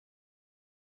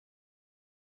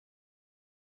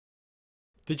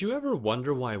Did you ever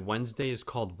wonder why Wednesday is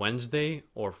called Wednesday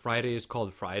or Friday is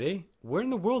called Friday? Where in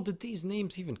the world did these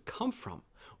names even come from?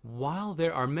 While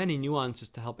there are many nuances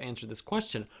to help answer this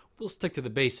question, we'll stick to the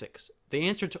basics. The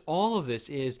answer to all of this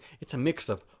is it's a mix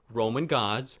of Roman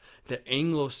gods, the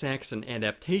Anglo-Saxon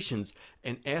adaptations,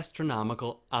 and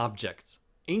astronomical objects.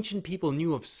 Ancient people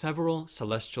knew of several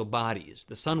celestial bodies.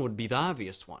 The sun would be the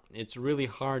obvious one. It's really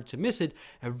hard to miss it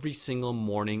every single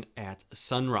morning at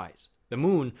sunrise. The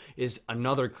moon is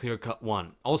another clear-cut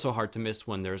one, also hard to miss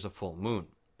when there's a full moon.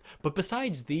 But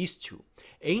besides these two,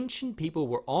 ancient people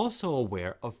were also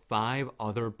aware of 5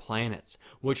 other planets,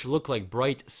 which look like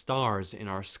bright stars in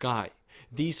our sky.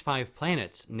 These 5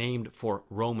 planets, named for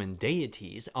Roman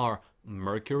deities, are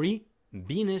Mercury,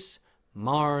 Venus,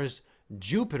 Mars,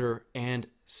 Jupiter, and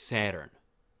Saturn.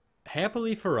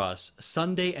 Happily for us,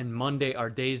 Sunday and Monday are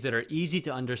days that are easy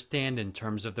to understand in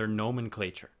terms of their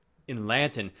nomenclature. In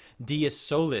Latin, Dies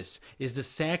Solis is the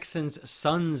Saxons'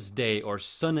 sun's day or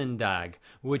Sonnendag,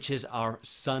 which is our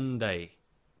Sunday.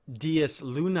 Dies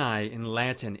Lunae in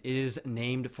Latin is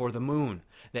named for the moon.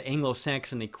 The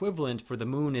Anglo-Saxon equivalent for the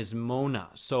moon is Mona,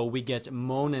 so we get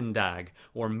Monendag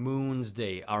or Moon's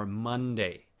Day, our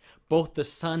Monday. Both the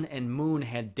sun and moon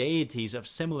had deities of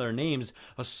similar names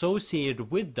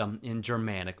associated with them in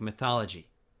Germanic mythology.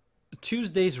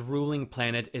 Tuesday's ruling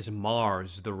planet is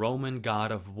Mars, the Roman god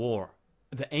of war.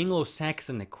 The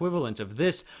Anglo-Saxon equivalent of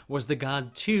this was the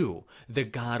god Tu, the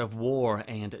god of war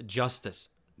and justice.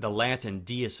 The Latin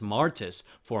Dies Martis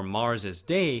for Mars's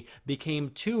day became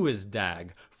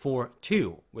Tuesdag for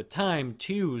two. With time,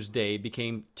 Tuesday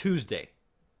became Tuesday.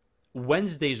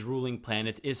 Wednesday's ruling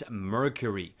planet is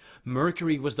Mercury.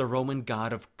 Mercury was the Roman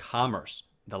god of commerce.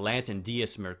 The Latin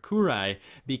Dies Mercuriae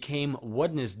became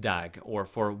Wednesdag, or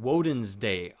for Woden's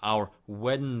day, our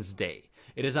Wednesday.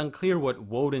 It is unclear what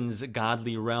Woden's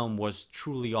godly realm was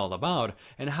truly all about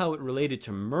and how it related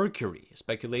to Mercury.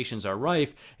 Speculations are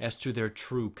rife as to their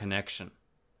true connection.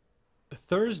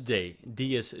 Thursday,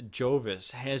 Dies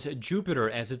Jovis, has Jupiter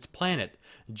as its planet.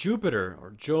 Jupiter,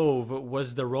 or Jove,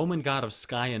 was the Roman god of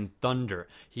sky and thunder.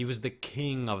 He was the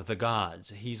king of the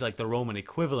gods. He's like the Roman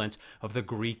equivalent of the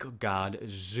Greek god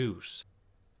Zeus.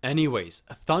 Anyways,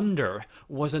 thunder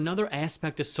was another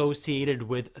aspect associated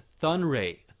with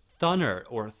Thunre, Thunner,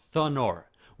 or Thunor,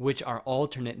 which are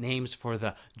alternate names for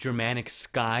the Germanic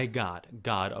sky god,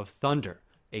 god of thunder.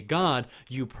 A god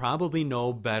you probably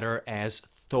know better as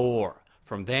Thor.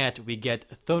 From that, we get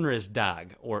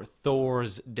Thunrisdag, or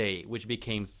Thor's Day, which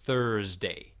became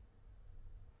Thursday.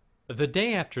 The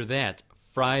day after that,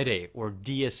 Friday, or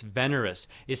Dies Veneris,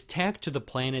 is tacked to the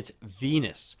planet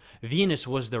Venus. Venus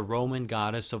was the Roman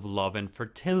goddess of love and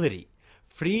fertility.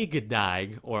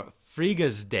 Frigdag, or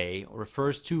Frigga's Day,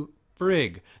 refers to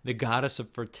Frigg, the goddess of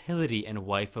fertility and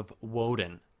wife of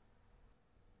Woden.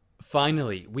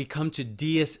 Finally, we come to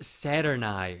Dies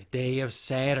Saturni, Day of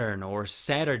Saturn, or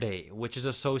Saturday, which is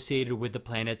associated with the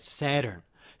planet Saturn.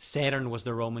 Saturn was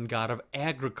the Roman god of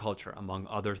agriculture, among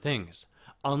other things.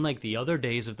 Unlike the other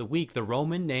days of the week, the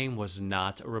Roman name was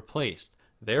not replaced.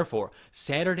 Therefore,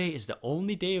 Saturday is the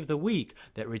only day of the week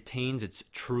that retains its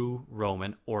true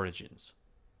Roman origins.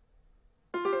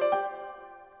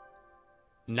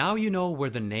 Now you know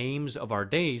where the names of our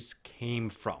days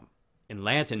came from. In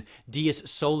Latin,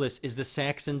 Dies Solis is the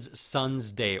Saxons'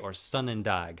 sun's day or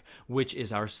Sonnendag, which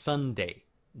is our Sunday.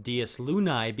 Dies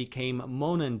Lunae became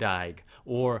Monendag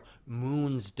or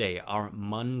Moon's Day, our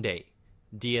Monday.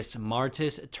 Dies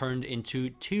Martis turned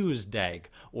into Tuesdag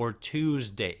or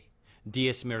Tuesday.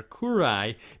 Dies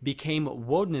Mercuriae became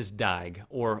Wednesdag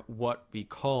or what we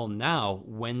call now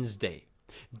Wednesday.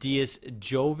 Dies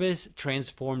Jovis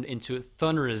transformed into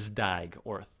Thunrisdag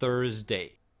or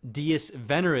Thursday. Dies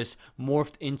Veneris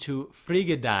morphed into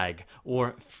Friggadag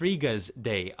or Frigga's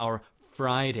Day, our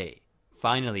Friday.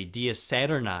 Finally, Dies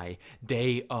Saturni,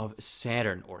 Day of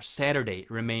Saturn or Saturday,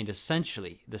 remained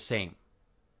essentially the same.